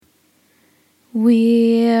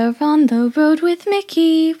We're on the road with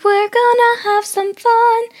Mickey, we're gonna have some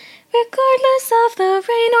fun. Regardless of the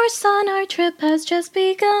rain or sun, our trip has just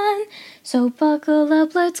begun. So buckle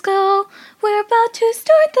up, let's go, we're about to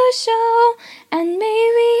start the show. And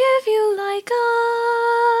maybe if you like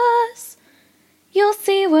us, you'll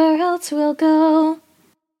see where else we'll go.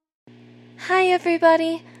 Hi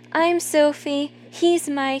everybody, I'm Sophie, he's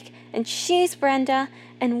Mike, and she's Brenda,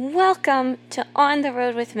 and welcome to On the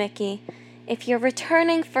Road with Mickey. If you're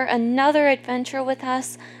returning for another adventure with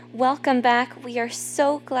us, welcome back. We are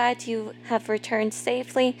so glad you have returned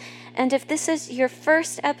safely. And if this is your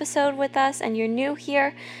first episode with us and you're new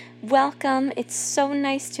here, welcome. It's so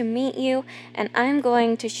nice to meet you, and I'm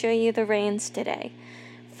going to show you the reins today.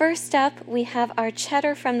 First up, we have our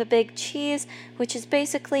Cheddar from the Big Cheese, which is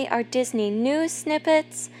basically our Disney news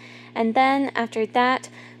snippets. And then after that,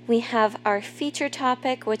 we have our feature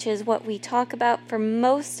topic, which is what we talk about for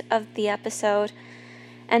most of the episode.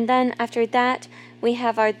 And then after that, we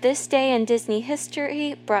have our This Day in Disney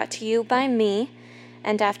History, brought to you by me.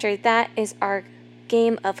 And after that is our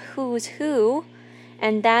game of Who's Who,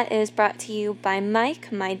 and that is brought to you by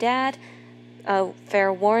Mike, my dad. Oh,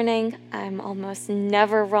 fair warning, I'm almost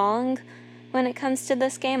never wrong when it comes to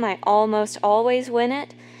this game. I almost always win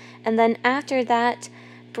it. And then after that,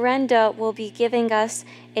 Brenda will be giving us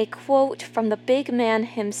a quote from the big man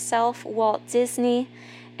himself, Walt Disney,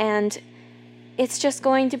 and it's just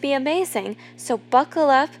going to be amazing. So buckle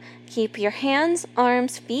up, keep your hands,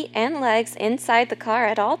 arms, feet, and legs inside the car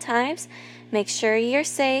at all times. Make sure you're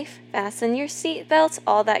safe, fasten your seatbelts,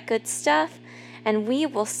 all that good stuff. And we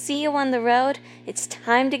will see you on the road. It's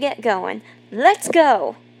time to get going. Let's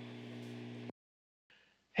go!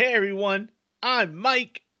 Hey everyone, I'm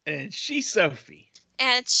Mike, and she's Sophie.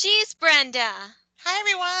 And she's Brenda. Hi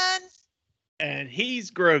everyone! And he's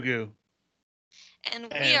Grogu.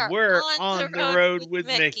 And we're on the road with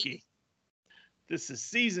Mickey. This is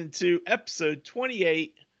Season 2, Episode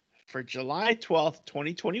 28 for July 12th,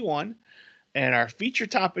 2021. And our feature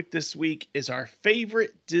topic this week is our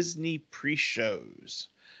favorite Disney pre-shows.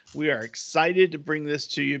 We are excited to bring this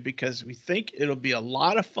to you because we think it'll be a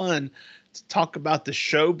lot of fun to talk about the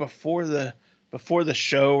show before the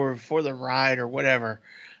show or before the ride or whatever.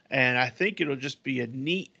 And I think it'll just be a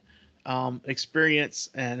neat experience,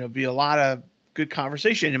 and it'll be a lot of good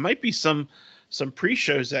conversation. It might be some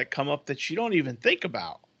pre-shows that come up that you don't even think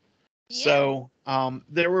about. Yeah. So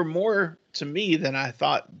there were more to me than I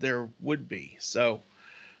thought there would be. So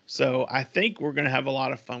I think we're going to have a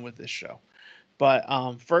lot of fun with this show. But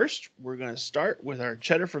first, we're going to start with our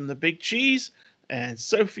Cheddar from the Big Cheese. And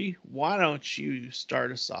Sophie, why don't you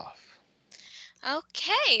start us off?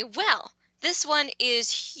 Okay, well, this one is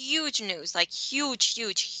huge news, like huge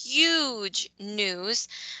news.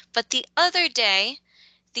 But the other day,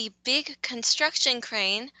 the big construction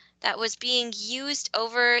crane that was being used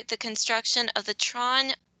over the construction of the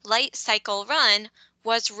Tron Light Cycle Run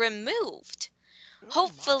was removed.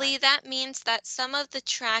 Hopefully that means that some of the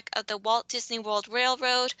track of the Walt Disney World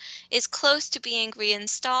Railroad is close to being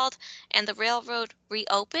reinstalled and the railroad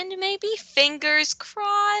reopened, maybe? Fingers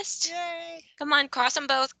crossed. Yay! Come on, cross them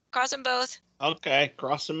both. Cross them both. Okay,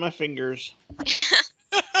 crossing my fingers.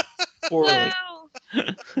 Poorly.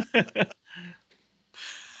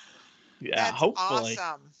 Yeah, that's hopefully.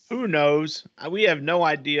 Awesome. Who knows? We have no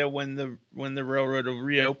idea when the railroad will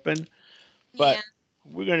reopen, but yeah.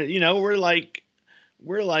 We're gonna,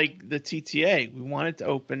 we're like the TTA. We want it to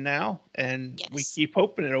open now, and yes. We keep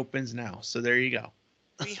hoping it opens now. So there you go.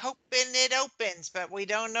 We hoping it opens, but we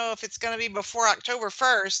don't know if it's going to be before October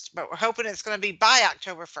 1st. But we're hoping it's going to be by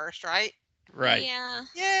October 1st, right? Right. Yeah.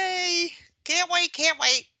 Yay! Can't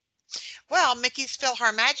wait. Well, Mickey's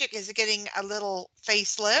PhilharMagic is getting a little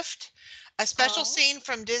facelift. A special scene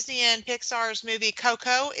from Disney and Pixar's movie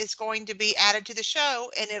Coco is going to be added to the show,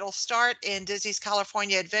 and it'll start in Disney's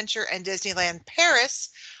California Adventure and Disneyland Paris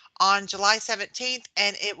on July 17th,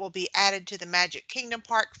 and it will be added to the Magic Kingdom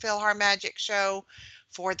Park PhilharMagic show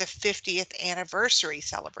for the 50th anniversary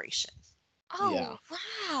celebration. Oh, yeah.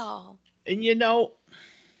 Wow. And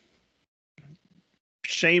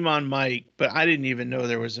shame on Mike, but I didn't even know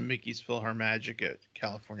there was a Mickey's PhilharMagic at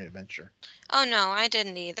California Adventure. Oh, no, I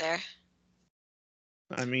didn't either.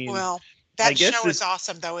 I mean, well, that show is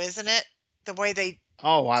awesome, though, isn't it? The way they.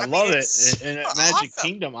 Oh, I love it. And at Magic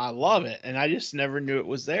Kingdom, I love it. And I just never knew it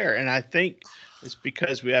was there. And I think it's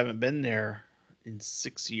because we haven't been there in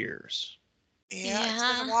 6 years. Yeah,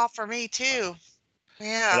 it's been a while for me, too.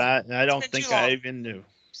 Yeah. But I don't think I even knew.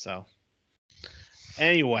 So,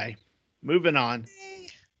 anyway, moving on.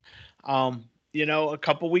 A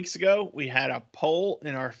couple weeks ago, we had a poll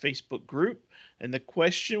in our Facebook group. And the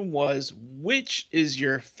question was, which is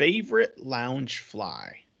your favorite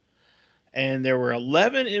Loungefly? And there were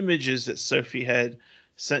 11 images that Sophie had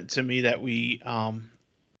sent to me that we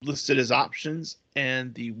listed as options.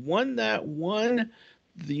 And the one that won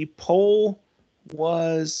the poll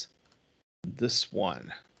was this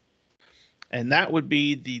one. And that would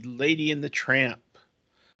be the Lady and the Tramp.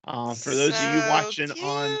 For those of you watching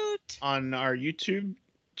on our YouTube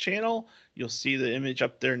channel, you'll see the image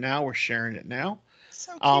up there now. We're sharing it now.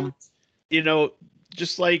 So cute. You know,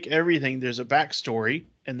 just like everything, there's a backstory.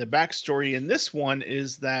 And the backstory in this one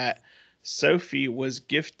is that Sophie was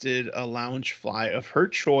gifted a Loungefly of her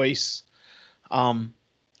choice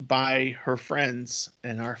by her friends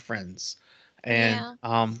and our friends. And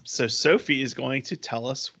so Sophie is going to tell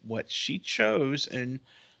us what she chose and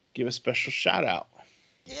give a special shout out.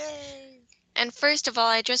 Yay. And first of all,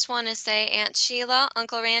 I just want to say, Aunt Sheila,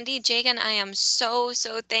 Uncle Randy, Jagan, I am so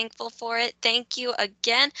thankful for it. Thank you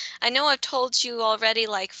again. I know I've told you already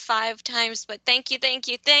like 5 times, but thank you.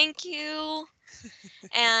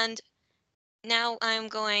 And now I'm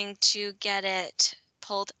going to get it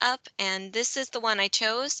pulled up, and this is the one I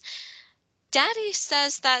chose. Daddy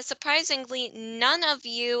says that surprisingly, none of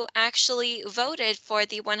you actually voted for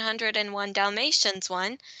the 101 Dalmatians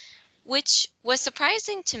one, which was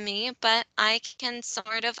surprising to me, but I can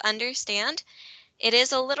sort of understand. It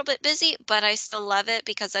is a little bit busy, but I still love it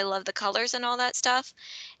because I love the colors and all that stuff.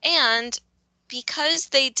 And because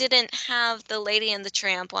they didn't have the Lady and the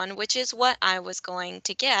Tramp one, which is what I was going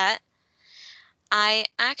to get, I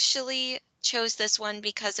actually chose this one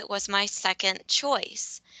because it was my second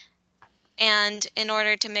choice. And in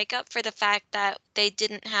order to make up for the fact that they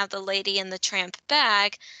didn't have the Lady and the Tramp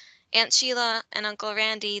bag, Aunt Sheila and Uncle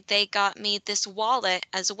Randy, they got me this wallet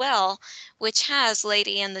as well, which has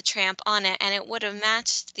Lady and the Tramp on it, and it would have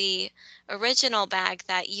matched the original bag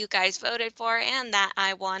that you guys voted for and that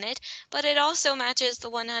I wanted, but it also matches the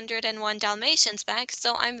 101 Dalmatians bag,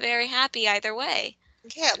 so I'm very happy either way.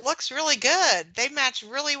 Yeah, it looks really good. They match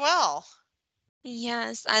really well.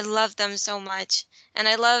 Yes, I love them so much, and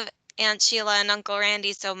I love Aunt Sheila and Uncle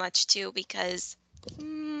Randy so much too because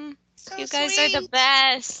so you guys are the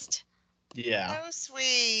best. Yeah. So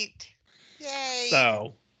sweet. Yay.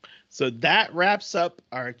 So that wraps up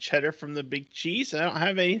our cheddar from the big cheese. I don't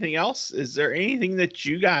have anything else. Is there anything that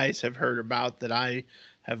you guys have heard about that I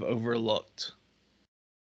have overlooked?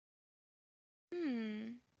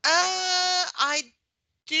 I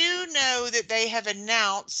do know that they have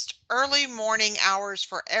announced early morning hours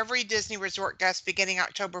for every Disney Resort guest beginning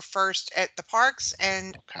October 1st at the parks,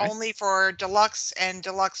 and only for deluxe and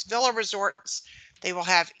deluxe villa resorts, they will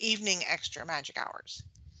have evening extra magic hours.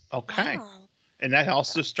 Okay. Wow. And that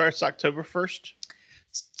also starts October 1st?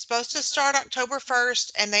 It's supposed to start October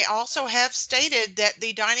 1st, and they also have stated that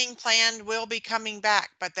the dining plan will be coming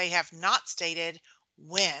back, but they have not stated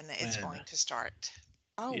when it's going to start.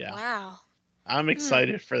 Oh, yeah. Wow. I'm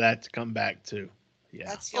excited for that to come back too. Yeah.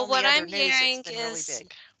 That's the only other news that's been really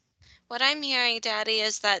big. What I'm hearing, Daddy,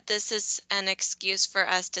 is that this is an excuse for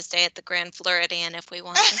us to stay at the Grand Floridian if we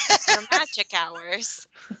want some magic hours.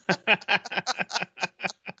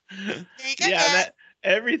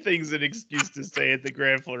 Everything's an excuse to stay at the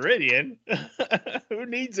Grand Floridian. Who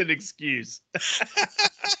needs an excuse?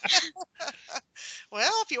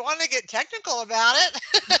 Well, if you want to get technical about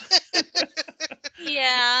it.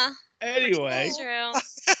 Yeah. Anyway,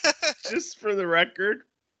 just for the record,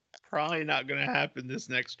 probably not going to happen this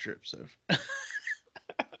next trip. So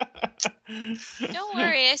don't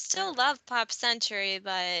worry, I still love Pop Century,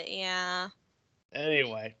 but yeah.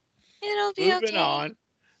 Anyway, it'll be moving on.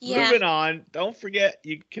 Yeah. Moving on. Don't forget,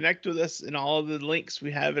 you can connect with us in all of the links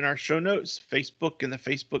we have in our show notes, Facebook and the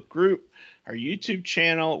Facebook group, our YouTube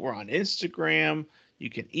channel. We're on Instagram. You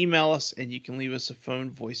can email us and you can leave us a phone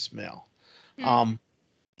voicemail.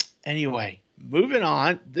 Anyway, moving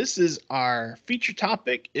on. This is our feature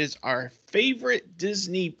topic is our favorite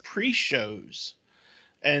Disney pre-shows.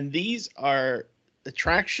 And these are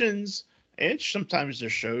attractions and sometimes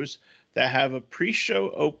they're shows that have a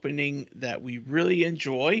pre-show opening that we really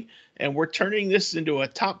enjoy. And we're turning this into a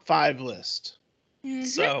top 5 list. Mm-hmm.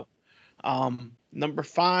 So number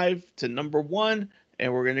 5 to number 1.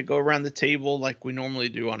 And we're going to go around the table like we normally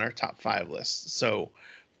do on our top 5 lists. So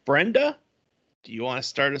Brenda, do you want to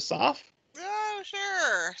start us off? Oh,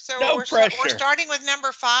 sure. So we're starting with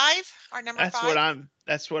number 5. Our number 5.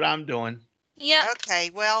 That's what I'm doing. Yeah. Okay.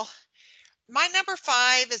 Well, my number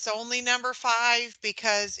 5 is only number 5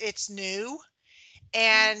 because it's new,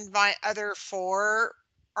 and my other 4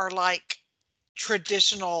 are like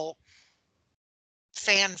traditional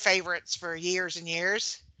fan favorites for years and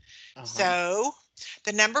years. So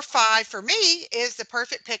The number 5 for me is The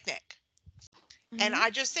Perfect Picnic. And Mhm. I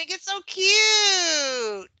just think it's so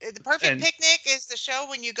cute. The Perfect And Picnic is the show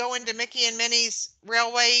when you go into Mickey and Minnie's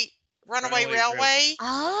runaway Runaway Railway. railway.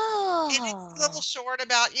 And it's a little Oh. short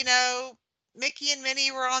about, Mickey and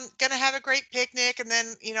Minnie were gonna have a great picnic, and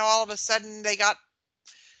then, all of a sudden they got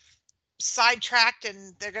sidetracked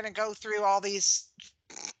and they're gonna go through all these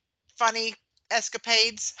funny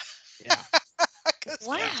escapades Yeah. because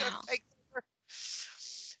Yeah. Pinto Wow. takes over.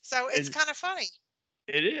 So it's And kind of funny.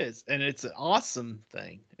 it is, and it's an awesome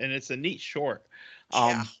thing, and it's a neat short.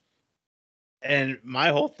 Yeah. And my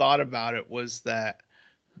whole thought about it was that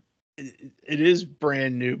it is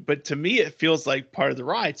brand new, but to me it feels like part of the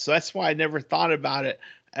ride. So that's why I never thought about it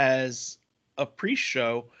as a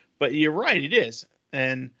pre-show. But you're right, it is.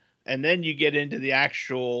 And then you get into the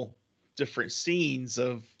actual different scenes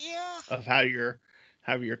Yeah. of how your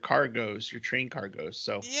car goes, your train car goes.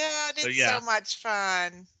 Yeah, and So it's yeah, so much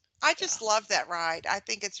fun. I yeah, just love that ride. I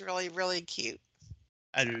think it's really, really cute.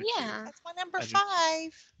 I So do too. Yeah. that's my number I do too.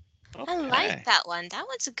 5. I like Okay. that one. That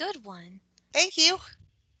one's a good one. Thank you.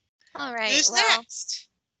 All right. Who's Well, next?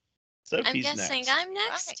 I'm Sophie's guessing next. I'm All right.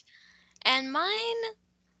 next. And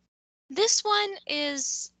this one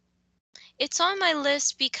it's on my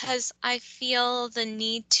list because I feel the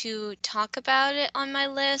need to talk about it on my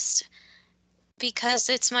list because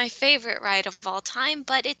it's my favorite ride of all time,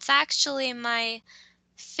 but it's actually my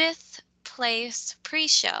 5th place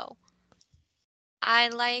pre-show. I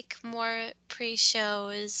like more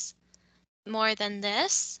pre-shows more than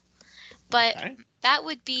this, but Okay. that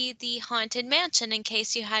would be the Haunted Mansion in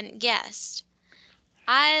case you hadn't guessed.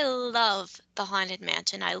 I love the Haunted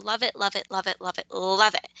Mansion. I love it, love it, love it, love it,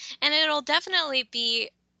 love it. And it'll definitely be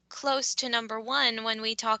close to number 1 when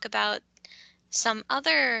we talk about some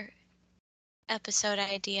other episode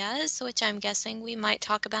ideas, which I'm guessing we might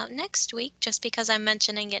talk about next week just because I'm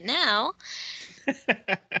mentioning it now.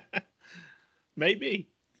 Maybe.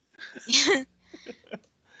 So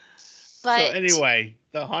But anyway,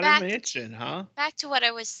 the Haunted back Mansion, huh? back to what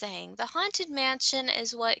I was saying. The Haunted Mansion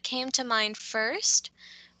is what came to mind first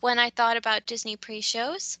when I thought about Disney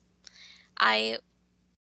pre-shows. I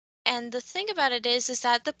And the thing about it is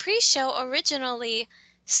that the pre-show originally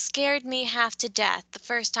scared me half to death the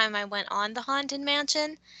first time I went on the Haunted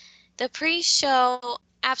Mansion. The pre-show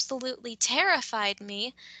absolutely terrified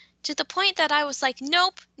me to the point that I was like,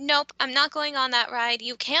 nope, nope, I'm not going on that ride.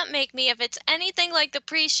 You can't make me. If it's anything like the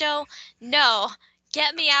pre-show, no,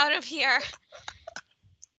 get me out of here.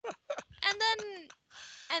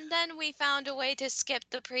 And then we found a way to skip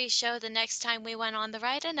the pre-show the next time we went on the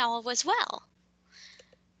ride and all was well.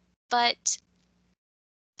 But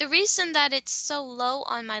the reason that it's so low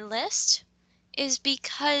on my list is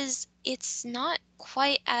because it's not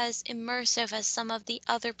quite as immersive as some of the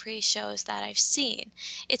other pre-shows that I've seen.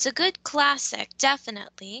 It's a good classic,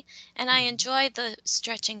 definitely, and I enjoy the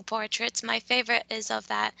stretching portraits. My favorite is of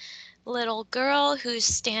that little girl who's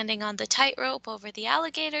standing on the tightrope over the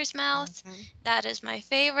alligator's mouth. Mhm. That is my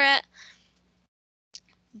favorite.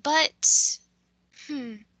 But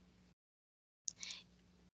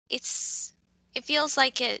it feels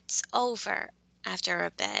like it's over after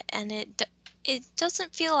a bit, and it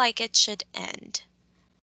doesn't feel like it should end.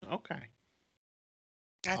 Okay.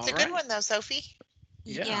 That's All a good right. one, though, Sophie.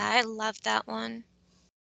 Yeah, Yeah. I love that one.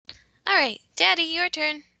 All right, Daddy, your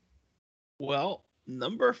turn. Well,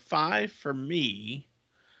 number 5 for me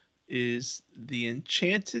is the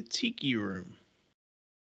Enchanted Tiki Room.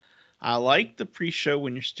 I like the pre-show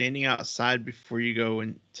when you're standing outside before you go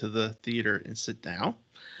into the theater and sit down.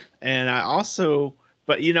 And I also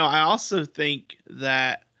think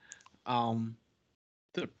that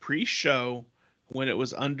the pre-show when it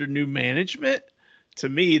was under new management, to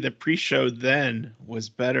me, the pre-show then was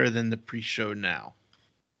better than the pre-show now.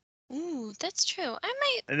 Ooh, that's true. I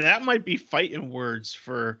might. And that might be fighting words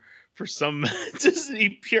for some Disney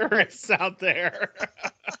purists out there.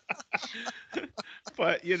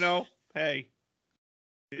 But hey,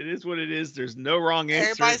 it is what it is. There's no wrong answer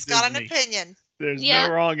at Everybody's got an Disney. opinion. There's no Yeah,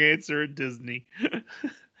 wrong answer at Disney.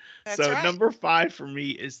 That's So right. number 5 for me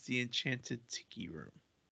is the Enchanted Tiki Room.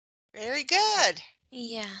 Very good.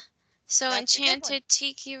 yeah. So That's a good one. Enchanted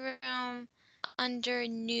Tiki Room under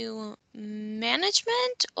new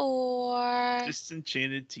management, or Just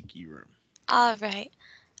Enchanted Tiki Room. all right.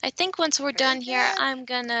 I think once we're Very done here, good. I'm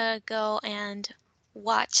gonna go and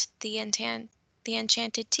watch the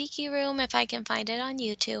Enchanted Tiki Room if I can find it on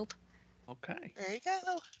YouTube. Okay. There you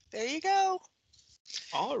go. There you go.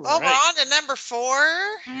 All Well, we're right. on to number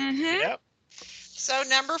 4. Mm-hmm. Yep. So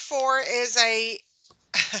number 4 is a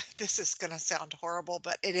this is going to sound horrible,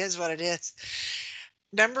 but it is what it is.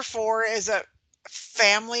 Number 4 is a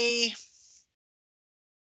family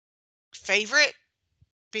favorite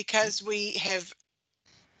because we have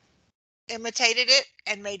imitated it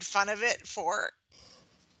and made fun of it for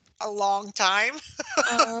a long time.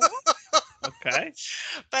 Oh. Okay.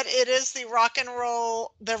 But it is the rock and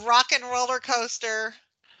roller coaster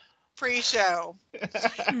pre-show.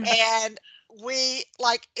 And we,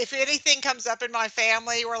 like, if anything comes up in my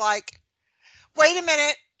family, we're like, wait a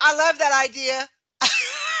minute, I love that idea.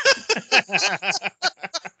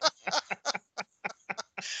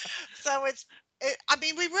 So I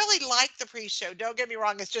mean, we really like the pre-show. Don't get me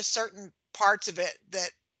wrong. It's just certain parts of it that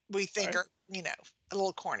we think Right. are, a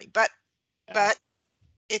little corny, but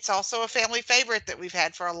it's also a family favorite that we've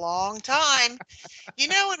had for a long time.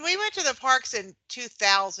 When we went to the parks in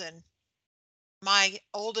 2000, my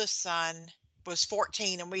oldest son was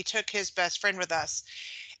 14 and we took his best friend with us.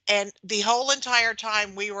 And the whole entire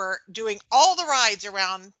time we were doing all the rides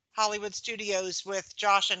around Hollywood Studios with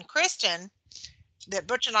Josh and Kristen, that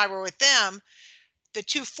Butch and I were with them. The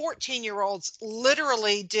two 14-year-olds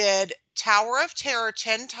literally did Tower of Terror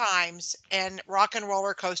 10 times and Rock and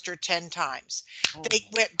Roller Coaster 10 times. Oh. They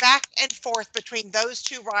went back and forth between those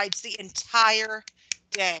two rides the entire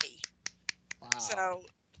day. Wow. So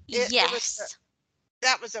Yes.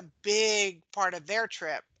 that was a big part of their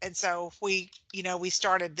trip. And so we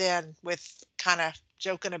started then with kind of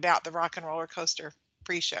joking about the Rock and Roller Coaster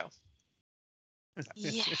pre-show.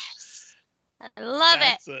 Yes. I love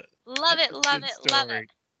That's it. Love it. Love it. Love it.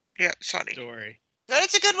 Yeah, funny. Story. But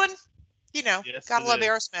it's a good one. Yes, Gotta it love is.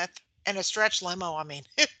 Aerosmith and a stretch limo. I mean,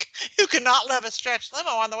 who could not love a stretch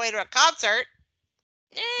limo on the way to a concert?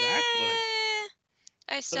 Exactly.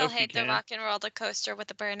 I still if you hate the can. rock and roller coaster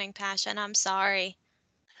with a burning passion. I'm sorry.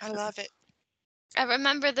 I love it. I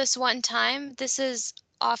remember this one time. This is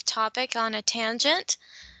off topic on a tangent.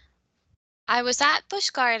 I was at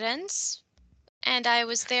Busch Gardens and I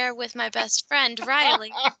was there with my best friend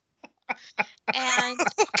Riley. And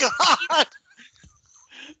Oh God.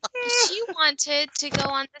 she wanted to go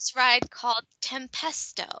on this ride called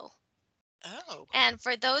Tempesto. Oh. And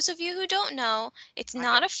for those of you who don't know, it's I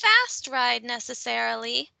not don't. a fast ride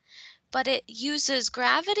necessarily, but it uses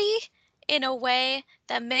gravity in a way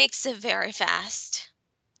that makes it very fast.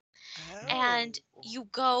 And Oh. you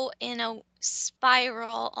go in a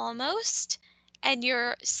spiral almost, and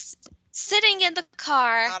you're sitting in the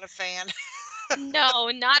car. Not a fan. No,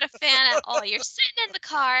 not a fan at all. You're sitting in the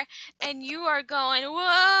car and you are going,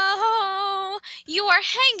 whoa! You are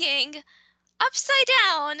hanging upside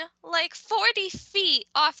down like 40 feet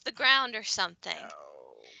off the ground or something.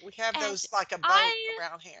 No. We have And those like a boat I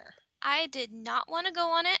around here. I did not want to go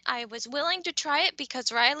on it. I was willing to try it because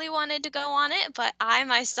Riley wanted to go on it, but I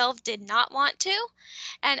myself did not want to.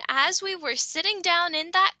 And as we were sitting down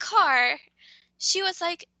in that car, she was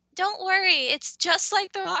like, "Don't worry, it's just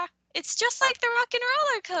like the rock and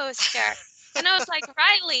roller coaster." And I was like,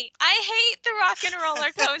 "Riley, I hate the rock and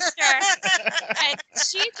roller coaster." And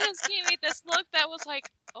she just gave me this look that was like,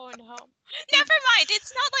 "Oh no." Never mind,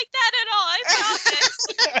 it's not like that at all. I promise.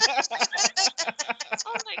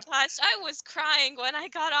 Oh my gosh, I was crying when I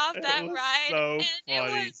got off that ride. So and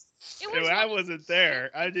funny. It was I one of wasn't there.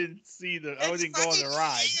 I didn't see I didn't go on the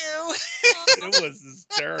ride. It was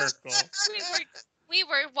hysterical. we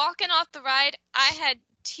were walking off the ride. I had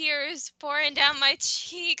tears pouring down my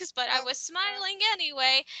cheeks, but I was smiling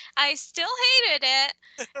anyway. I still hated it,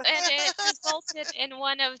 and it resulted in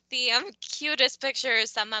one of the cutest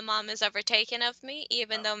pictures that my mom has ever taken of me,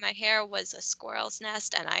 even though my hair was a squirrel's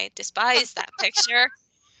nest, and I despise that picture.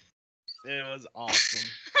 It was awesome.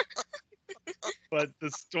 But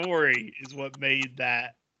the story is what made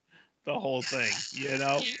that the whole thing,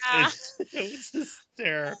 Yeah. It was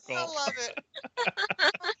hysterical. I love it.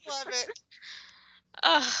 I love it.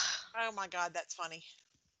 Ugh. Oh my God, that's funny.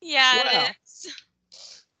 Yeah, Wow. it is.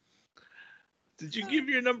 Did you give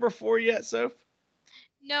your number 4 yet, Soph?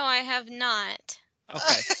 No, I have not.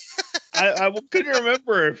 Okay. I couldn't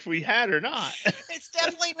remember if we had or not. It's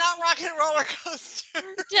definitely not rock and roller coaster.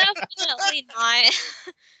 Definitely not.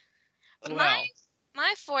 Well,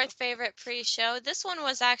 My fourth favorite pre-show, this one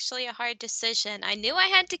was actually a hard decision. I knew I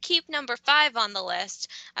had to keep number 5 on the list.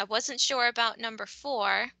 I wasn't sure about number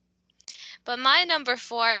 4. But my number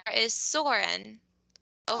 4 is Soarin'.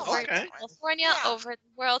 Over California, Yeah. over the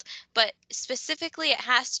world, but specifically it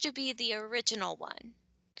has to be the original one.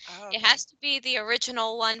 Okay. It has to be the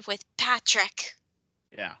original one with Patrick.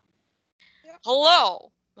 yeah.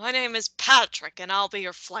 Hello, my name is Patrick and I'll be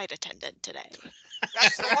your flight attendant today.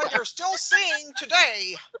 That's the one you're still seeing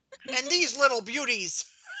today. And these little beauties.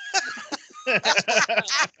 I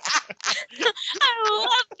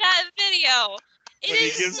love that video. It When he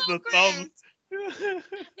is gives so the great. It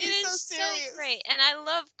He's is so so serious. great, and I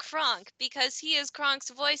love Kronk because he is Kronk's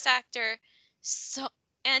voice actor. So,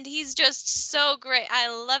 and he's just so great. I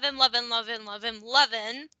love him, love him, love him, love him, love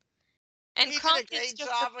him. And He did a Kronk is great just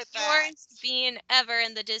job the with that. purest being ever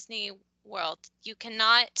in the Disney world. You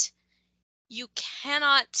cannot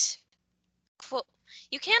quote,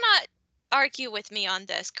 you cannot argue with me on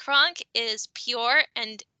this. Kronk is pure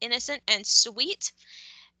and innocent and sweet.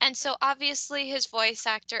 And so obviously his voice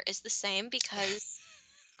actor is the same because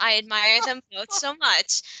I admire them both so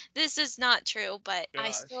much. This is not true, but I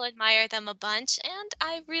Gosh. still admire them a bunch, and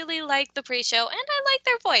I really like the pre-show, and I like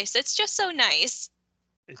their voice. It's just so nice.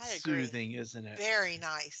 It's I agree. soothing, isn't it? Very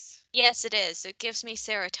nice. Yes, it is. It gives me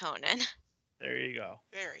serotonin. There you go.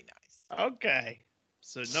 Very nice. Okay.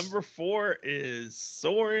 So number 4 is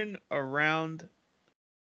soaring around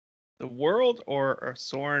the world or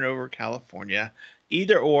soaring over California.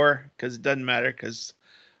 Either or, because it doesn't matter because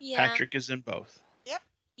Yeah. Patrick is in both. Yep.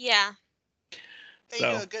 Yeah. They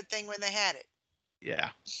So- knew a good thing when they had it.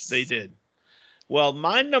 Yeah, they did. Well,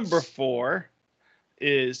 my number 4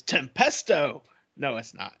 is Tempesto. No,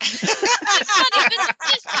 it's not. It's not even a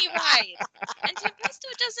Disney ride. And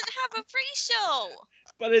Tempesto doesn't have a pre-show.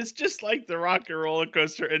 But it's just like the Rock and Roller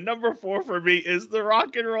Coaster. And number 4 for me is the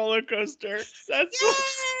Rock and Roller Coaster. That's what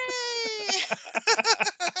Yay!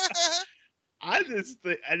 I just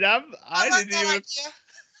think, and I like didn't that even,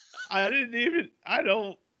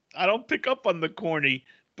 idea. I don't pick up on the corny,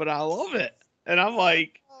 but I love it. And I'm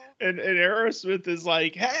like, and Aerosmith is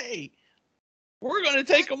like, hey, we're gonna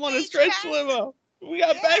take them on a Backstage stretch pass. limo. We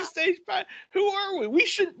got Yeah. backstage pass. Who are we?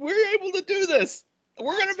 We're able to do this.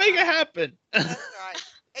 We're gonna That's make right. it happen. That's right.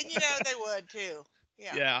 And they would too.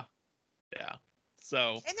 Yeah. Yeah.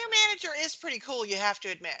 So And their manager is pretty cool, you have to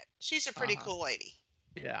admit. She's a pretty Uh-huh. cool lady.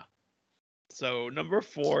 yeah. So number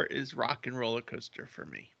 4 is Rock and Roller Coaster for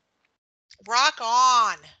me. Rock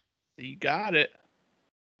on. You got it.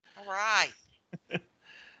 All right.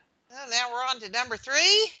 Well, now we're on to number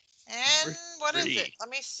 3. And Number what is 3. it? Let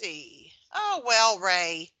me see. Oh, well,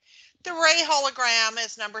 Ray. The Ray hologram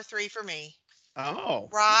is number 3 for me. Oh.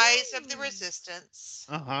 Rise of the Resistance.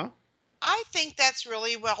 Uh-huh. I think that's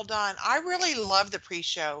really well done. I really love the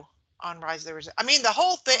pre-show on Rise of the Resistance. I mean, the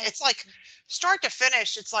whole thing, it's like start to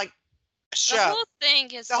finish, it's like a show. The whole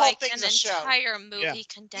thing is The whole like thing's an a show. entire movie Yeah.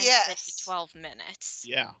 condensed Yes. into 12 minutes.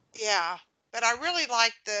 Yeah. Yeah, but I really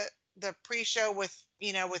like the pre-show with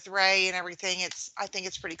with Ray and everything. I think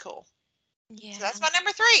it's pretty cool. Yeah. So that's my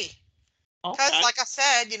number 3. Because Okay. like I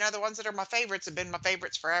said, the ones that are my favorites have been my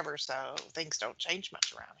favorites forever. So things don't change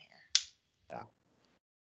much around here.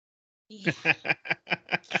 Yeah,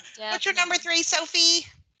 What's your number definitely. 3, Sophie?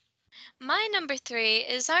 My number 3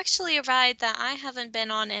 is actually a ride that I haven't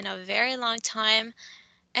been on in a very long time,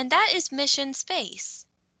 and that is Mission Space.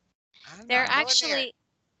 I'm There not going near it. actually,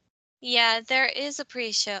 yeah, there is a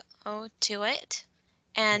pre-show to it.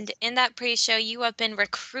 And in that pre-show, you have been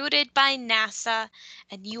recruited by NASA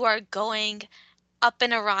and you are going up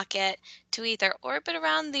in a rocket to either orbit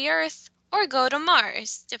around the Earth or go to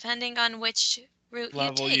Mars, depending on which route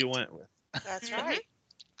Level you take. you went with. That's Mhm. right.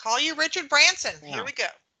 Call you Richard Branson. Here Wow. we go.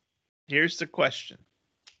 Here's the question.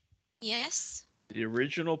 Yes. The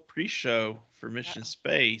original pre-show for Mission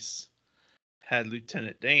Space had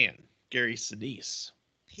Lieutenant Dan, Gary Sinise.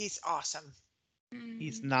 He's awesome.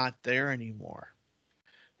 He's Mm. not there anymore.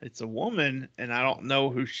 It's a woman, and I don't know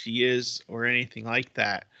who she is or anything like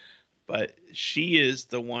that, but she is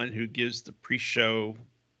the one who gives the pre-show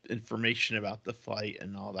information about the flight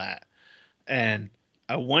and all that. And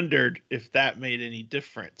I wondered if that made any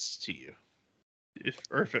difference to you,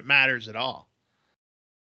 if it matters at all.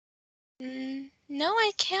 No,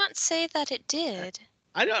 I can't say that it did.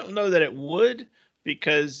 I don't know that it would,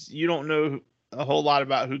 because you don't know a whole lot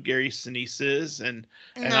about who Gary Sinise is, and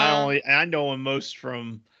No. I know him most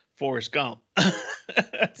from Forrest Gump.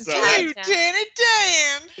 So Gotcha. Lieutenant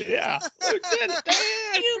Dan, yeah, Lieutenant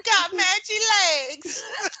Dan. you got magic legs.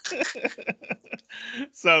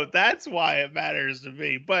 So that's why it matters to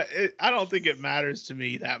me, but I don't think it matters to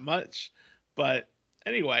me that much. But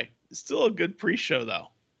anyway, it's still a good pre-show though.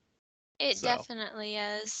 It So. definitely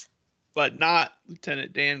is. But not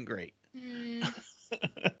Lieutenant Dan great. Mm.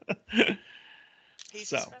 He's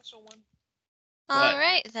So. a special one. All But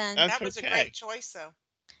right then. that's That was a okay. great choice, though.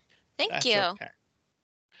 Thank That's you. okay.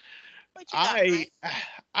 What you got, Mike?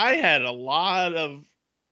 I had a lot of.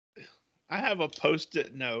 I have a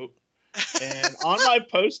post-it note, and on my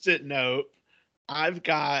post-it note, I've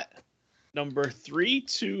got number 3,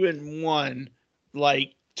 2, and 1,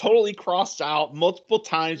 like totally crossed out multiple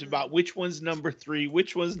times about which one's number 3,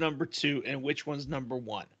 which one's number 2, and which one's number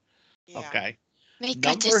 1. Yeah. Okay. Make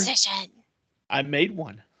Number- a decision. I made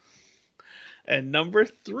one. And number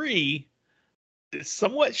 3,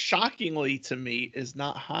 somewhat shockingly to me, is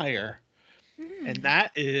not higher. And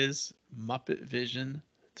that is Muppet Vision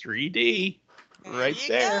 3D. Right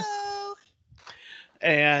there. Go.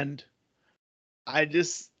 And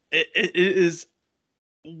it is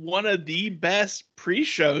one of the best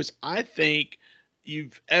pre-shows I think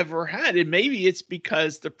you've ever had. And maybe it's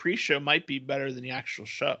because the pre-show might be better than the actual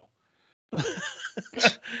show.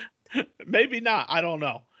 Maybe not. I don't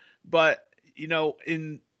know. But,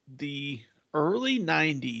 in the early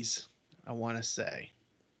 90s, I want to say.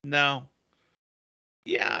 No.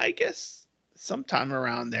 Yeah, I guess sometime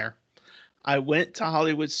around there. I went to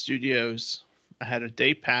Hollywood Studios. I had a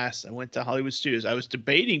day pass. I went to Hollywood Studios. I was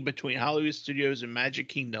debating between Hollywood Studios and Magic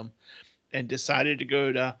Kingdom and decided to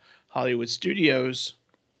go to Hollywood Studios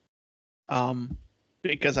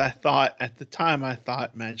because I thought at the time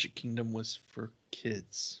Magic Kingdom was for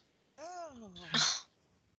kids. Oh.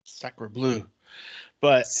 Sacre bleu.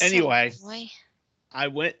 But anyway, Boy. I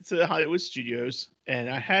went to Hollywood Studios and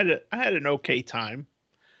I had an okay time,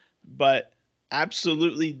 but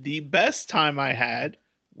absolutely the best time I had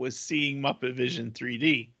was seeing Muppet Vision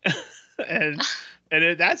 3D. and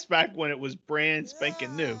that's back when it was brand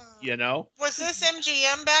spanking new, Was this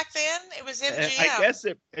MGM back then? It was MGM. I guess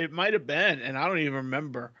it might have been, and I don't even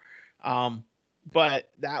remember. But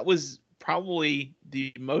that was probably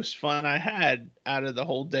the most fun I had out of the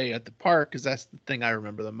whole day at the park, because that's the thing I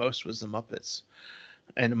remember the most was the Muppets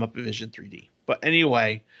and the Muppet Vision 3D. But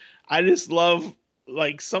anyway, I just love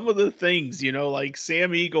like some of the things, like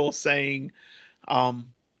Sam Eagle saying,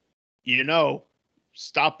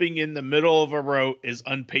 stopping in the middle of a road is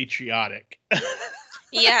unpatriotic.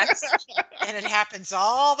 Yes. And it happens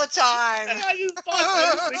all the time. And I just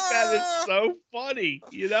think that is so funny,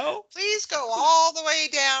 Please go all the way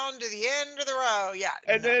down to the end of the row. Yeah.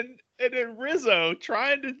 And then Rizzo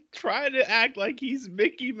trying to act like he's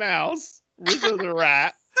Mickey Mouse, Rizzo the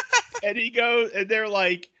rat, and he goes, and they're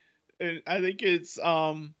like, and I think it's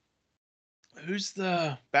who's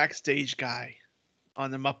the backstage guy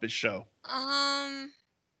on the Muppet Show?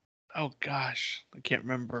 Oh gosh, I can't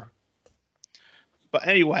remember. But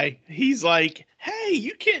anyway, he's like, "Hey,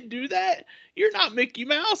 you can't do that. You're not Mickey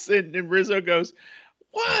Mouse." And Rizzo goes,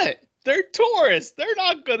 "What? They're tourists. They're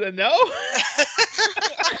not gonna know."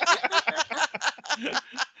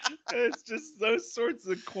 It's just those sorts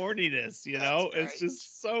of corniness, It's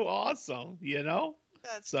just so awesome,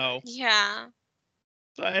 That's so Yeah.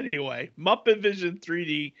 So anyway, Muppet Vision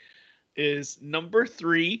 3D is number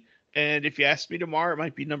 3, and if you ask me tomorrow, it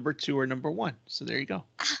might be number 2 or number 1. So there you go.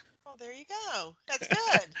 Oh, there you go. That's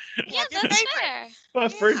good. Yeah, that's fair.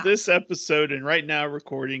 But for this episode and right now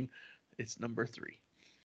recording, it's number 3.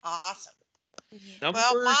 Awesome. Number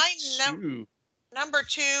Well, my 2. number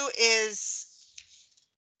 2 is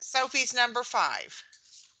Sophie's number 5.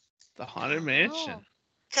 The Haunted Mansion.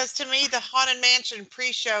 Because to me, the Haunted Mansion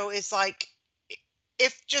pre-show is like,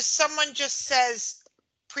 if someone just says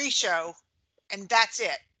pre-show and that's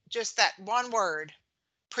it, just that one word,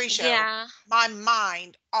 pre-show, Yeah. my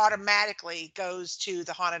mind automatically goes to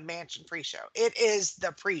the Haunted Mansion pre-show. It is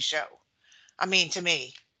the pre-show. I mean, to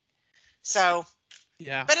me. So,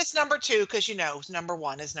 yeah. But it's number 2 because number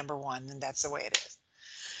 1 is number 1, and that's the way it is.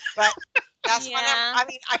 But that's I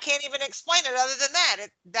mean, I can't even explain it other than that.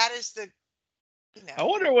 That is the, I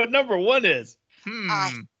wonder what number 1 is.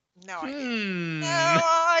 No idea. No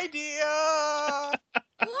idea.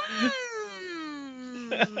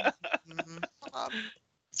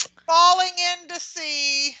 Falling into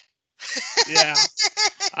sea. Yeah.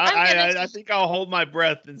 I think I'll hold my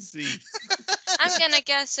breath and see. I'm going to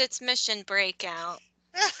guess it's Mission Breakout.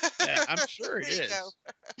 Yeah, I'm sure it is.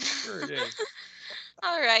 I'm sure it is.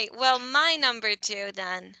 All right. Well, my number 2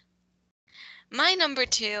 then. My number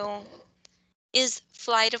 2 is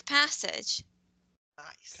Flight of Passage.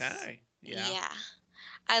 Nice. Okay. Yeah. Yeah.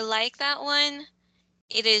 I like that one.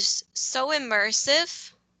 It is so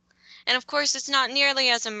immersive. And of course, it's not nearly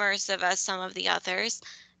as immersive as some of the others.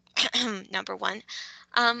 Number 1.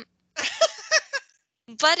 But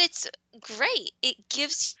it's great. It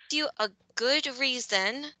gives you a good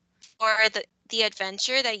reason for the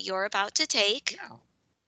adventure that you're about to take. Yeah.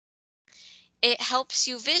 It helps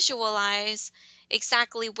you visualize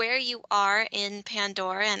exactly where you are in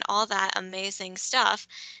Pandora and all that amazing stuff.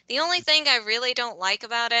 The only thing I really don't like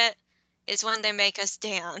about it is when they make us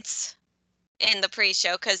dance in the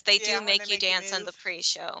pre-show, because they do make you dance on the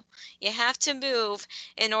pre-show. You have to move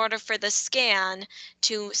in order for the scan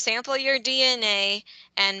to sample your DNA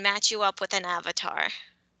and match you up with an avatar.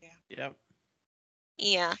 Yep.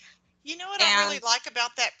 Yeah. You know what I really like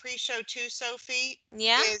about that pre-show too, Sophie?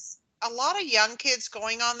 Yeah. Is a lot of young kids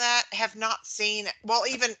going on that have not seen, well,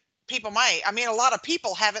 even people a lot of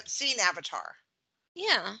people haven't seen Avatar.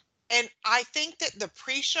 Yeah. And I think that the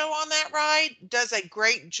pre-show on that ride does a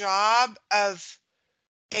great job of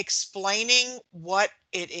explaining what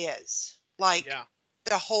it is, like Yeah.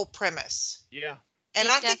 the whole premise. Yeah. And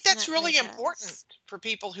It I think that's definitely really does. important for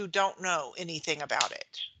people who don't know anything about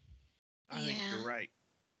it. I think you're Yeah. right.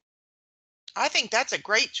 I think that's a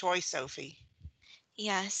great choice, Sophie.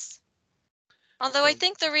 Yes. Although I So-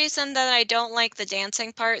 think the reason that I don't like the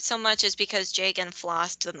dancing part so much is because Jagan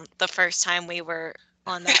flossed the first time we were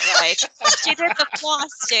on that ride. She did the floss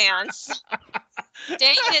dance.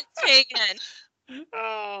 Dang it, Jagan.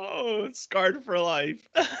 Oh, scarred for life.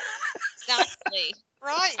 Exactly.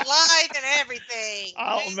 Right, live and everything.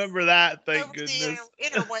 I'll remember that, thank Over goodness. the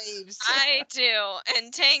interwaves. I do.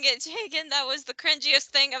 And dang it, Jagan, that was the cringiest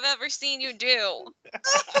thing I've ever seen you do.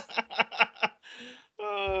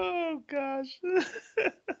 Oh gosh.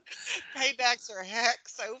 Paybacks are heck,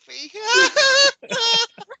 Sophie.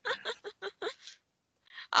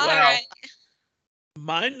 All Well, right.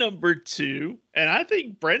 my number 2, and I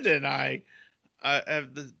think Brenda and I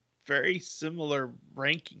have the very similar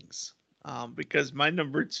rankings, because my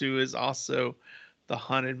number 2 is also the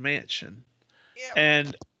Haunted Mansion. Yeah.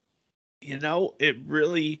 And it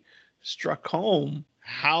really struck home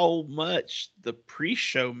how much the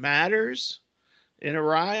pre-show matters in a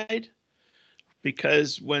ride,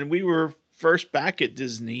 because when we were first back at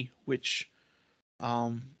Disney, which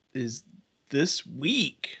is this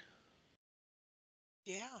week,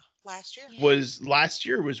 Yeah, last year. was last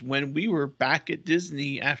year was when we were back at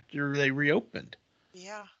Disney after they reopened.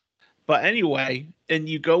 Yeah. But anyway, and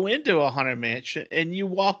you go into a Haunted Mansion and you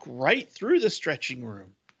walk right through the stretching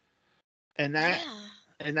room. And that Yeah.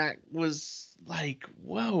 and that was like,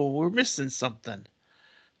 whoa, we're missing something,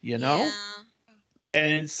 Yeah.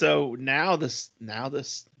 And so now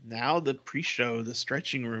the pre-show, the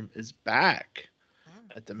stretching room is back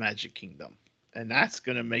at the Magic Kingdom. And that's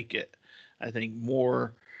going to make it, I think,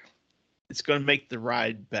 more, it's going to make the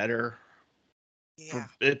ride better Yeah. for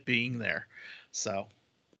it being there. So,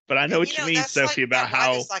 but I know what you mean, that's Sophie, like, about that ride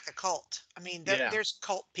how, is like a cult. I mean, Yeah. there's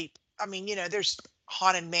cult people. I mean, there's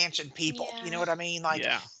Haunted Mansion people. You Yeah. know what I mean? Like,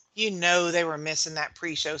 yeah. they were missing that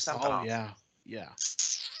pre-show something Oh, off. yeah. Yeah.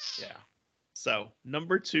 Yeah. So,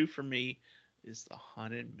 number 2 for me is the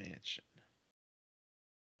Haunted Mansion.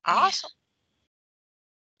 Awesome.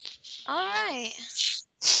 All right.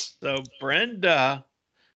 So, Brenda,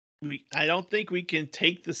 I don't think we can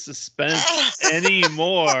take the suspense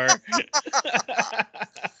anymore.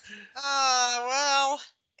 Well,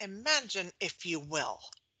 imagine if you will.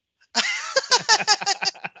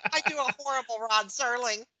 I do a horrible Rod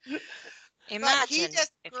Serling. But he Imagine,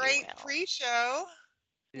 does if you great will. pre-show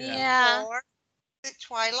Yeah. for the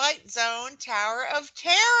Twilight Zone Tower of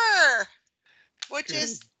Terror, which Good.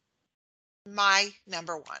 is my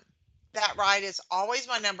number 1. That ride is always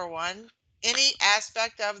my number 1. Any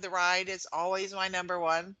aspect of the ride is always my number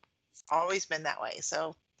 1. It's always been that way.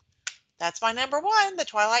 So that's my number 1, the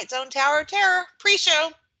Twilight Zone Tower of Terror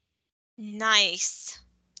pre-show. Nice.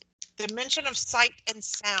 Dimension of sight and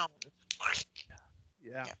sound.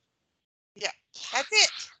 Yeah. Yeah, that's it.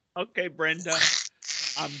 Okay, Brenda,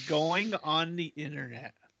 I'm going on the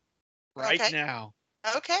internet right Okay. now.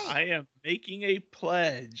 Okay. I am making a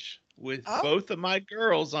pledge with Oh. both of my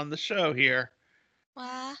girls on the show here.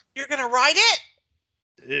 Well, You're going to ride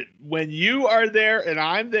it? When you are there and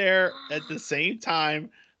I'm there at the same time,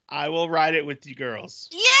 I will ride it with you girls.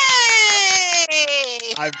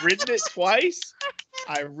 Yay! I've ridden it twice.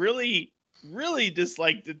 I really, really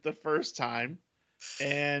disliked it the first time.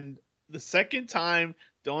 And the second time,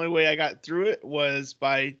 the only way I got through it was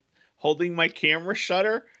by holding my camera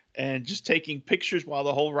shutter and just taking pictures while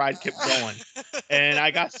the whole ride kept going. And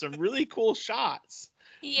I got some really cool shots.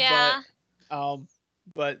 yeah.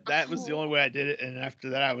 But that was the only way I did it. And after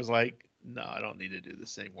that, I was like, no, I don't need to do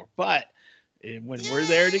this anymore. But when we're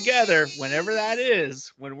there together, whenever that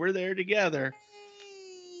is, when we're there together,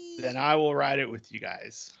 then I will ride it with you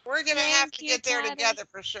guys. We're going to have Thank to you, get there Daddy. together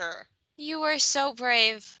for sure. You were so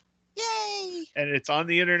brave. Yay! And it's on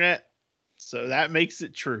the internet, so that makes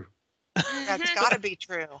it true. That's got to be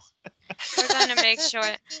true. We're gonna make sure.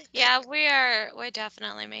 Yeah, we're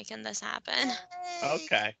definitely making this happen. Yay.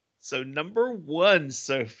 Okay. So number 1,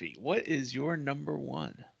 Sophie, what is your number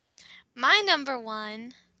 1? My number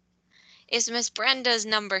 1 is Miss Brenda's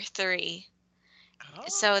number 3. Oh,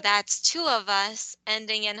 So that's 2 of us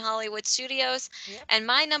ending in Hollywood Studios. Yep. And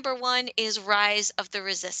my number 1 is Rise of the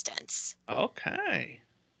Resistance. Okay.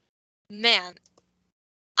 Man,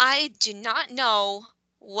 I do not know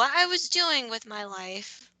what I was doing with my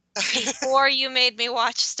life, before you made me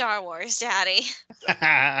watch Star Wars, Daddy.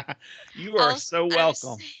 You are so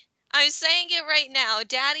welcome. I'm saying it right now.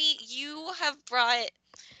 Daddy, you have brought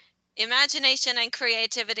imagination and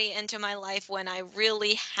creativity into my life when I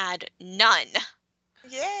really had none.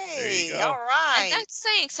 Yay! All right. And that's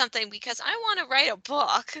saying something because I want to write a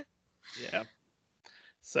book. Yeah.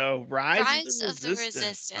 So Rise of the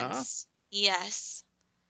Resistance. Huh? Yes.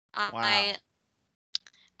 Wow.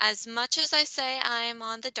 As much as I say I'm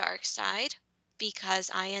on the dark side, because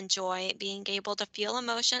I enjoy being able to feel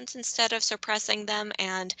emotions instead of suppressing them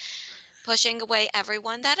and pushing away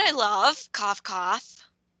everyone that I love, cough, cough.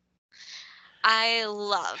 I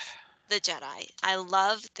love the Jedi. I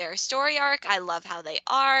love their story arc. I love how they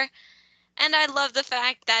are. And I love the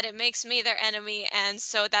fact that it makes me their enemy. And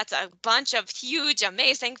so that's a bunch of huge,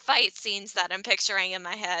 amazing fight scenes that I'm picturing in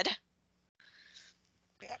my head.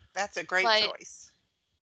 Yeah, that's a great choice.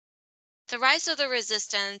 The Rise of the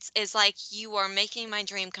Resistance is like you are making my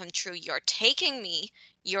dream come true. You're taking me,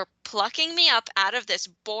 you're plucking me up out of this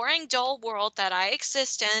boring, dull world that I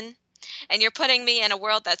exist in, and you're putting me in a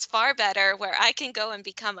world that's far better where I can go and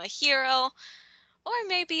become a hero or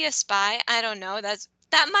maybe a spy. I don't know.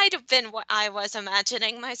 That might have been what I was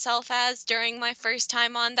imagining myself as during my first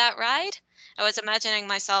time on that ride. I was imagining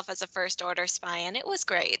myself as a First Order spy, and it was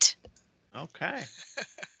great. Okay.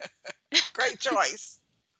 Great choice.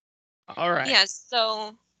 All right. Yes,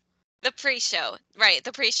 so the pre-show, right,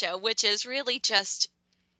 the pre-show, which is really just,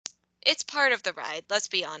 it's part of the ride, let's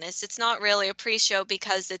be honest. It's not really a pre-show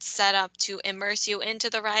because it's set up to immerse you into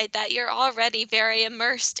the ride that you're already very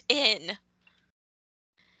immersed in.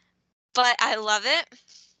 But I love it.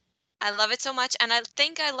 I love it so much, and I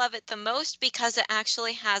think I love it the most because it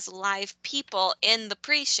actually has live people in the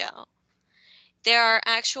pre-show. There are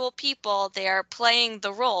actual people there playing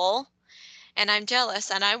the role, and I'm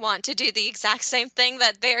jealous, and I want to do the exact same thing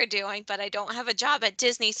that they're doing, but I don't have a job at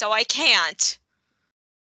Disney, so I can't.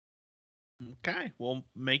 Okay, we'll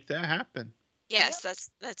make that happen. Yes,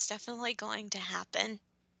 that's definitely going to happen.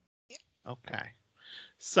 Okay.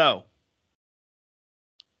 So,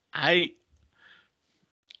 I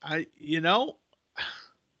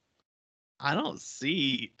don't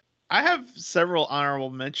see. I have several honorable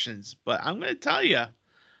mentions, but I'm going to tell you,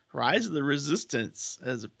 Rise of the Resistance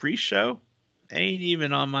as a pre-show ain't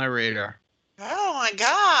even on my radar. Oh my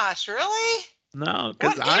gosh, really? No,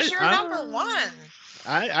 because what is your number one?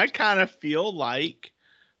 I kind of feel like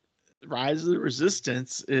Rise of the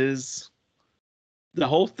Resistance is the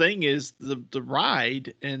whole thing is the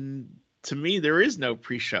ride, and to me there is no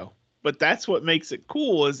pre-show. But that's what makes it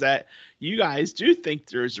cool is that you guys do think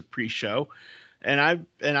there is a pre-show, and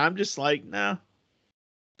I'm just like, no.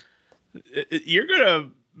 You're gonna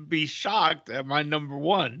be shocked at my number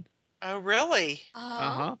one. Oh, really?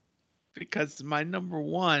 Uh-huh. Because my number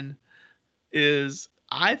one is,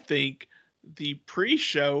 I think the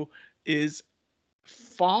pre-show is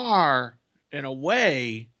far and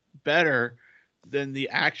away better than the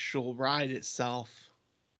actual ride itself.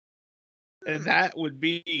 And that would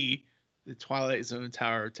be the Twilight Zone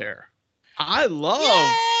Tower of Terror. I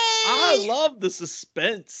love the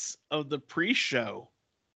suspense of the pre-show.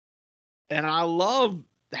 And I love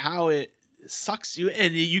how it sucks you in,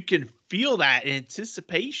 and you can feel that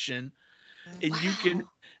anticipation. And you can,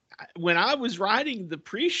 when I was riding the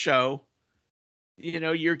pre-show,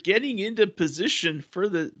 you're getting into position for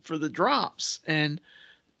the drops, and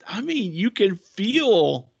I mean, you can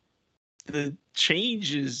feel the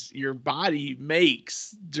changes your body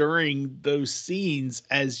makes during those scenes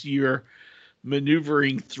as you're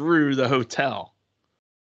maneuvering through the hotel.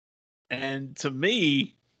 And to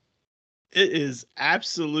me, it is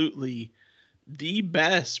absolutely the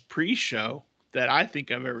best pre-show that I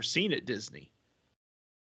think I've ever seen at Disney.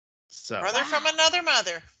 So, brother from another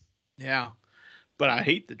mother. Yeah. But I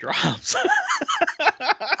hate the drops.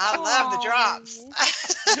 I love the drops.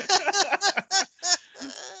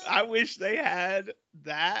 I wish they had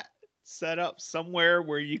that set up somewhere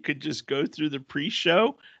where you could just go through the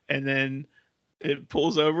pre-show and then it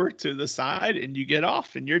pulls over to the side and you get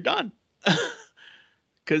off and you're done.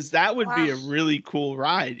 Because that would be a really cool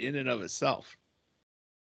ride in and of itself.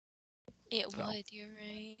 It would, you're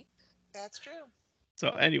right. That's true. So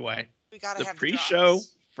anyway, we gotta the pre-show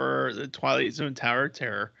for the Twilight Zone Tower of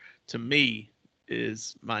Terror, to me,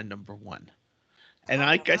 is my number one. And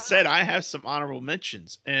like I said, I have some honorable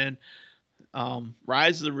mentions. And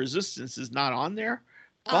Rise of the Resistance is not on there.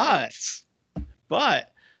 But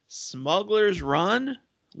Smuggler's Run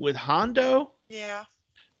with Hondo. Yeah.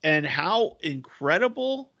 And how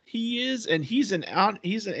incredible he is. And he's an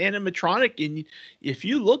animatronic. And if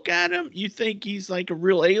you look at him, you think he's like a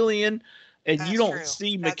real alien. and you That's don't true.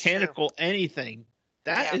 see That's true. mechanical anything.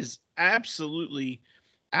 That Yeah. is absolutely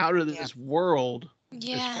out of Yeah. this world as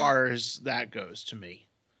Yeah. far as that goes to me.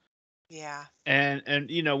 Yeah. And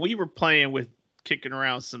you know, we were playing with kicking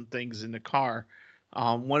around some things in the car.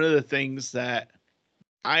 One of the things that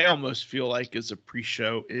I almost feel like is a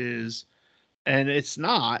pre-show is, and it's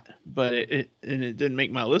not, but it didn't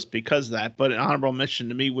make my list because of that. But an honorable mention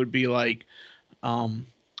to me would be like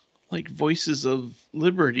Voices of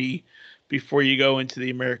Liberty before you go into the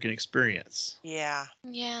American Experience. Yeah.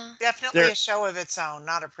 Yeah. Definitely There, a show of its own,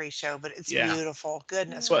 not a pre-show, but it's yeah, beautiful.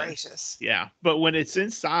 Goodness but gracious. yeah, but when it's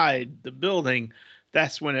inside the building,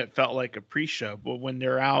 that's when it felt like a pre-show. But when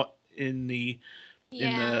they're out in the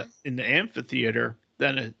Yeah. in the amphitheater,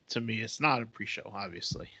 then to me it's not a pre-show,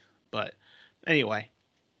 obviously. But anyway,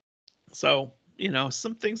 so you know,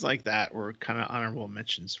 some things like that were kind of honorable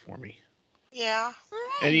mentions for me. Yeah. All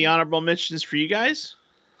Any right. honorable mentions for you guys?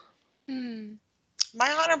 Hmm.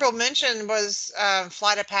 My honorable mention was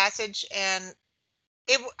Flight of Passage, and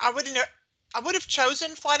I would have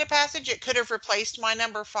chosen Flight of Passage. It could have replaced my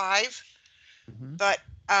number 5, Mm-hmm. but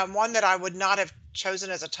one that I would not have chosen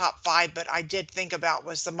as a top 5, but I did think about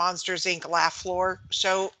was the Monsters Inc. Laugh Floor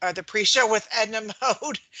show, the pre-show with Edna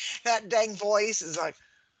Mode. That dang voice is like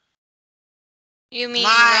You mean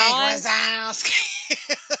Mike Roz? Wazowski.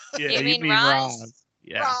 Yeah, You you mean mean Roz? Roz?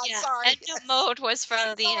 Yeah. Roz, Yeah. sorry. Edna Mode was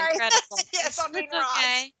from The Sorry. Incredibles. Yes, I mean It's Roz.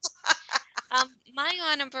 okay. My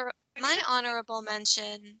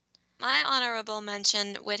honorable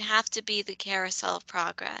mention would have to be the Carousel of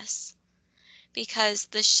Progress, because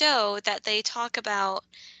the show that they talk about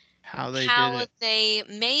How they did how it. they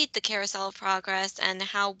made the Carousel of Progress and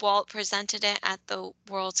how Walt presented it at the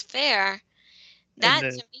World's Fair, And that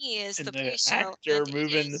the to me is the and the pre-show, actor and it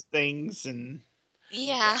moving the is, things and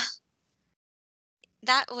yeah,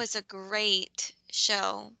 that was a great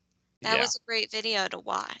show. That yeah. was a great video to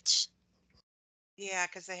watch. Yeah,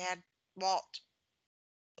 because they had Walt.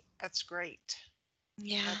 That's great.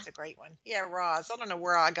 Yeah. That's a great one. Yeah, Roz. I don't know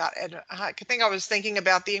where I got it. I think I was thinking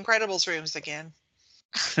about the Incredibles rooms again.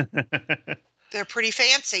 They're pretty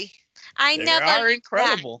fancy. I They never are look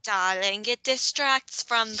back, incredible. darling. It distracts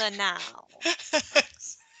from the now.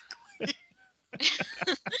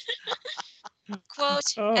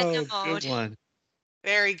 Quote Edna Oh, good Mode. one.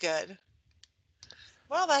 Very good.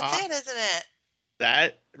 Well, that's Uh, it, isn't it?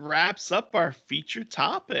 that wraps up our feature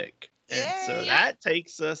topic. And so Yay. Yep. that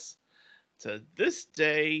takes us to this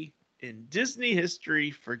day in Disney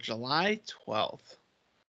history for July 12th.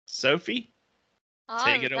 Sophie, All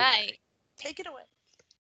take it right. away. Take it away.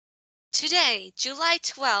 Today, July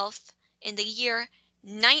 12th, in the year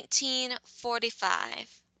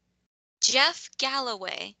 1945, Jeff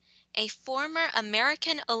Galloway, a former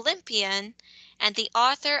American Olympian and the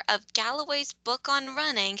author of Galloway's book on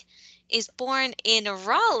running, is born in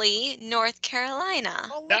Raleigh, North Carolina.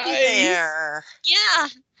 Well, looky Nice. there. Yeah,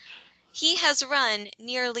 he has run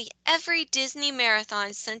nearly every Disney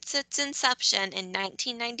marathon since its inception in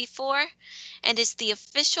 1994 and is the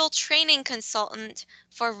official training consultant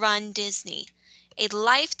for Run Disney. A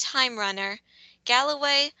lifetime runner,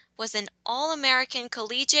 Galloway was an All-American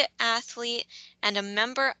collegiate athlete and a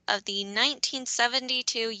member of the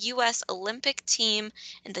 1972 U.S. Olympic team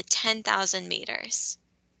in the 10,000 meters.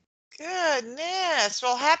 Goodness.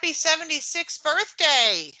 Well, happy 76th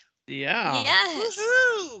birthday. Yeah. Yes.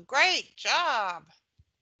 Woohoo. Great job.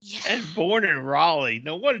 Yeah. And born in Raleigh.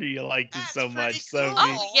 No wonder you liked it That's so much, pretty Sophie.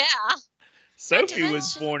 Oh, cool. yeah. Not to Sophie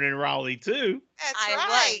was mention, born in Raleigh too. That's I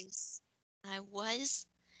right. was. I was.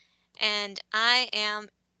 And I am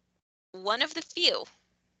one of the few.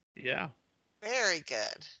 Yeah. Very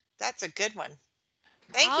good. That's a good one.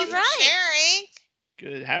 Thank All you for right. sharing.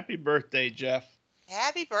 Good. Happy birthday, Jeff.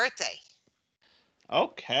 Happy birthday.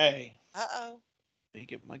 Okay. Uh-oh. Let me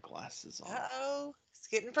get my glasses on. Uh-oh. It's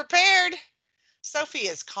getting prepared. Sophie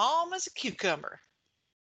is calm as a cucumber.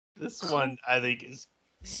 This one I think is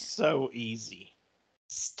so easy.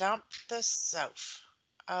 Stump the Soph.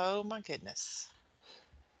 Oh my goodness.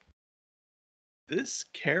 This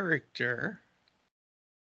character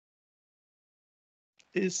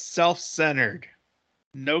is self-centered.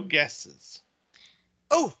 No guesses.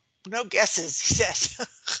 Oh, no guesses, he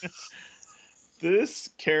says. This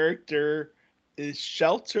character is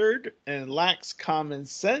sheltered and lacks common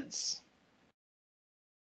sense.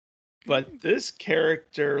 But this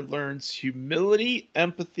character learns humility,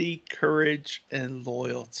 empathy, courage, and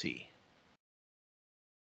loyalty.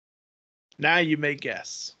 Now you may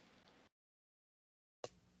guess.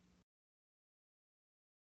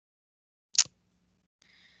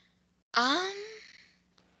 Um,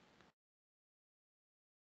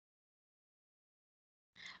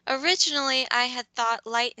 Originally, I had thought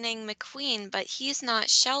Lightning McQueen, but he's not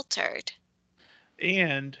sheltered.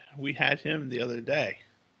 And we had him the other day.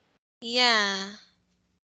 Yeah.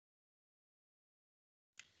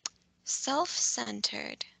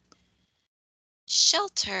 Self-centered.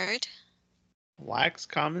 Sheltered. Lacks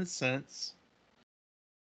common sense.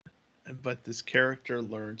 But this character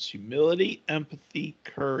learns humility, empathy,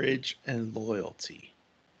 courage, and loyalty.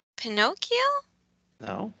 Pinocchio?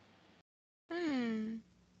 No?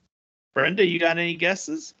 Brenda, you got any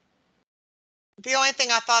guesses? The only thing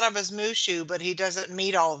I thought of was Mushu, but he doesn't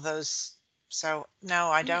meet all of those. So, no,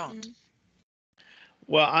 I don't.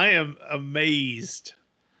 Well, I am amazed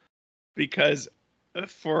because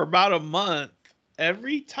for about a month,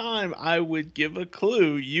 every time I would give a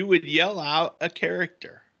clue, you would yell out a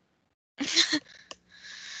character.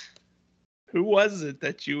 Who was it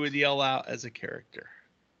that you would yell out as a character?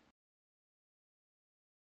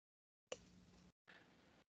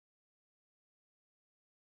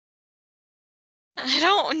 I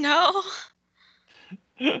don't know.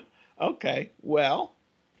 Okay, well,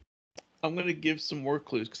 I'm going to give some more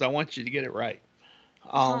clues because I want you to get it right.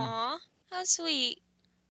 Aw, how sweet.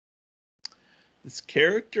 This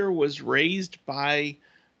character was raised by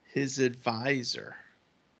his advisor.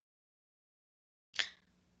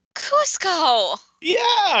 Kuzco!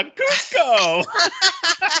 Yeah, Kuzco!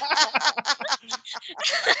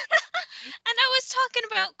 And I was talking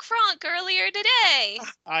about Kronk earlier today.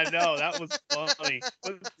 I know, that was funny.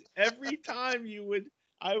 But every time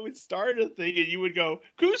I would start a thing and you would go,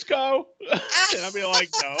 Kuzco! And I'd be like,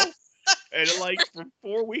 no. And for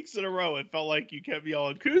 4 weeks in a row, it felt like you kept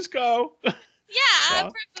yelling, Kuzco! Yeah,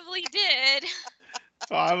 I probably did.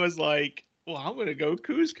 So I was like, well, I'm going to go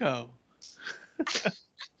Kuzco.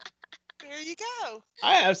 There you go.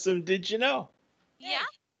 I have some Did You Know? Yeah?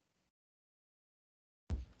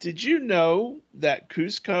 Did you know that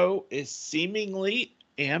Kuzco is seemingly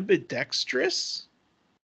ambidextrous?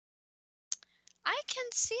 I can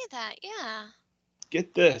see that, yeah.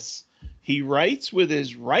 Get this. He writes with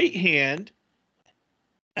his right hand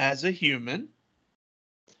as a human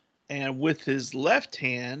and with his left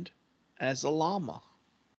hand as a llama.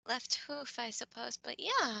 Left hoof, I suppose, but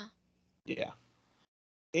yeah. Yeah.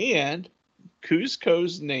 And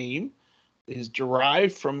Cuzco's name is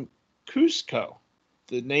derived from Cusco,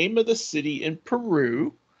 the name of the city in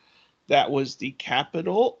Peru that was the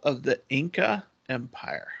capital of the Inca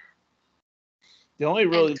Empire. The only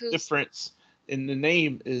really difference in the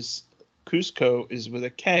name is Cusco is with a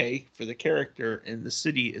K for the character and the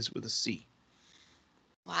city is with a C.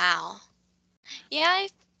 Wow. Yeah,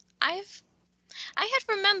 I had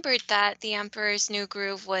remembered that the Emperor's New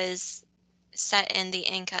Groove was set in the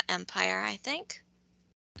Inca Empire, I think.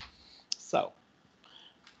 So,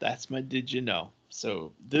 that's my Did You Know?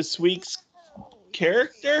 So, this week's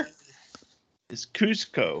character is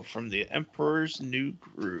Kuzco from the Emperor's New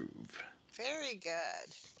Groove. Very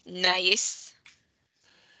good. Nice.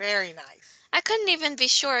 Very nice. I couldn't even be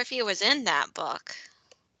sure if he was in that book.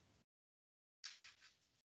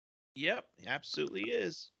 Yep, he absolutely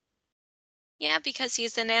is. Yeah, because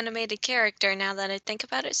he's an animated character now that I think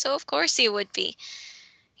about it, so of course he would be.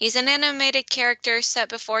 He's an animated character set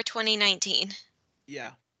before 2019.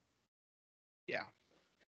 Yeah. Yeah.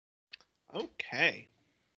 Okay.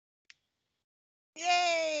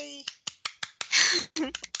 Yay!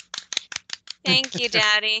 Thank you,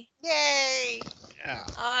 Daddy. Yay! Yeah.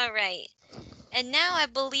 All right. And now I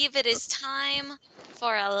believe it is time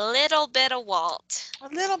for a little bit of Walt.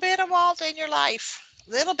 A little bit of Walt in your life.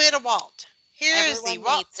 Little bit of Walt. Here's the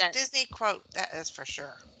Walt Disney quote, that is for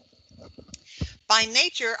sure. By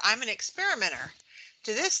nature, I'm an experimenter.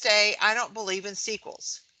 To this day, I don't believe in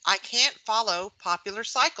sequels. I can't follow popular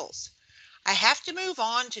cycles. I have to move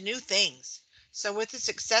on to new things. So with the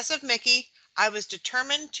success of Mickey, I was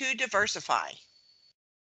determined to diversify.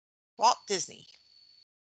 Walt Disney.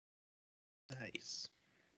 Nice.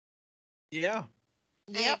 Yeah.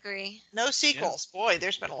 I agree. No sequels. Yeah. Boy,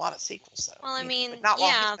 there's been a lot of sequels though. Well, I mean, but not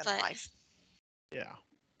yeah, but alive. Yeah.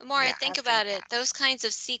 The more I think about it, those kinds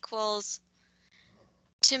of sequels,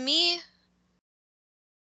 to me,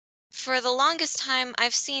 for the longest time,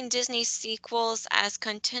 I've seen Disney sequels as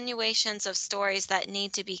continuations of stories that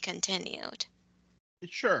need to be continued.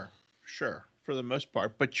 Sure, for the most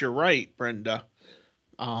part. But you're right, Brenda.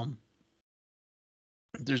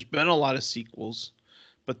 There's been a lot of sequels,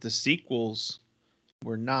 but the sequels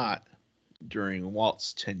were not during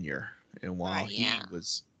Walt's tenure and while he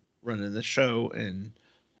was running the show and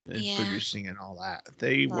producing and all that.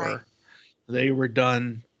 They were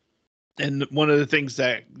done. And one of the things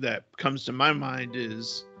that comes to my mind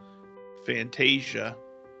is Fantasia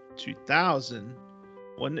 2000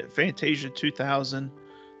 Wasn't it Fantasia 2000?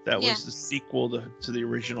 That Yeah. was the sequel to the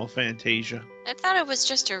original Fantasia. I thought it was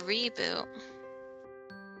just a reboot.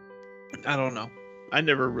 I don't know. I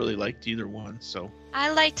never really liked either one, so.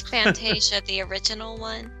 I liked Fantasia, the original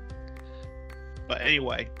one. But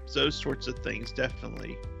anyway, those sorts of things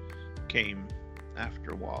definitely came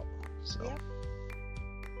after Walt. So. Yep.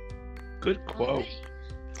 Good quote. Alright.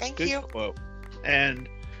 Thank Good you. quote. And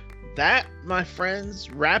that, my friends,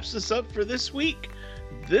 wraps us up for this week.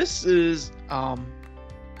 This is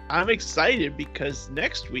I'm excited because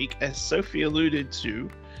next week, as Sophie alluded to,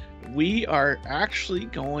 we are actually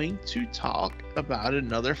going to talk about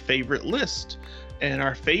another favorite list. And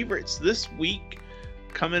our favorites this week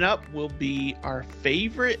coming up will be our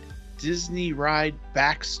favorite Disney ride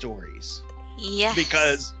backstories. Yes.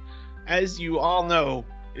 Because as you all know,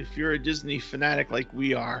 if you're a Disney fanatic like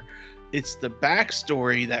we are, it's the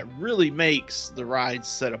backstory that really makes the ride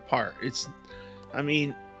set apart.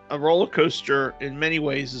 A roller coaster in many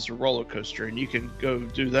ways is a roller coaster, and you can go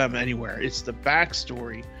do them anywhere. It's the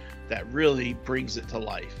backstory that really brings it to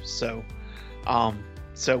life. So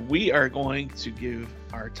we are going to give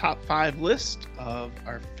our top 5 list of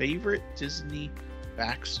our favorite Disney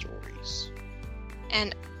backstories.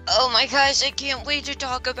 And oh my gosh, I can't wait to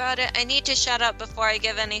talk about it. I need to shut up before I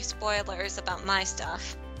give any spoilers about my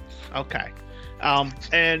stuff. Okay.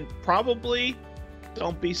 And probably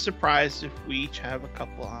don't be surprised if we each have a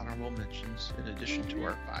couple honorable mentions in addition to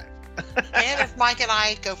our 5. And if Mike and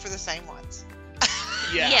I go for the same ones.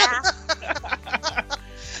 Yeah.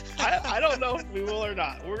 I don't know if we will or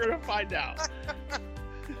not. We're going to find out.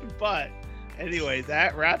 But anyway,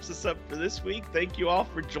 that wraps us up for this week. Thank you all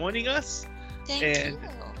for joining us. Thank And you.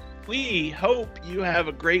 we hope you have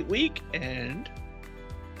a great week, and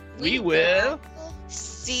we will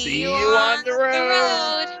see you you on the the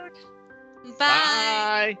road. road. Bye.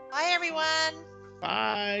 Bye. Bye, everyone.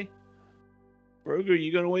 Bye. Broger,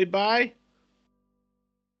 you going to wave bye?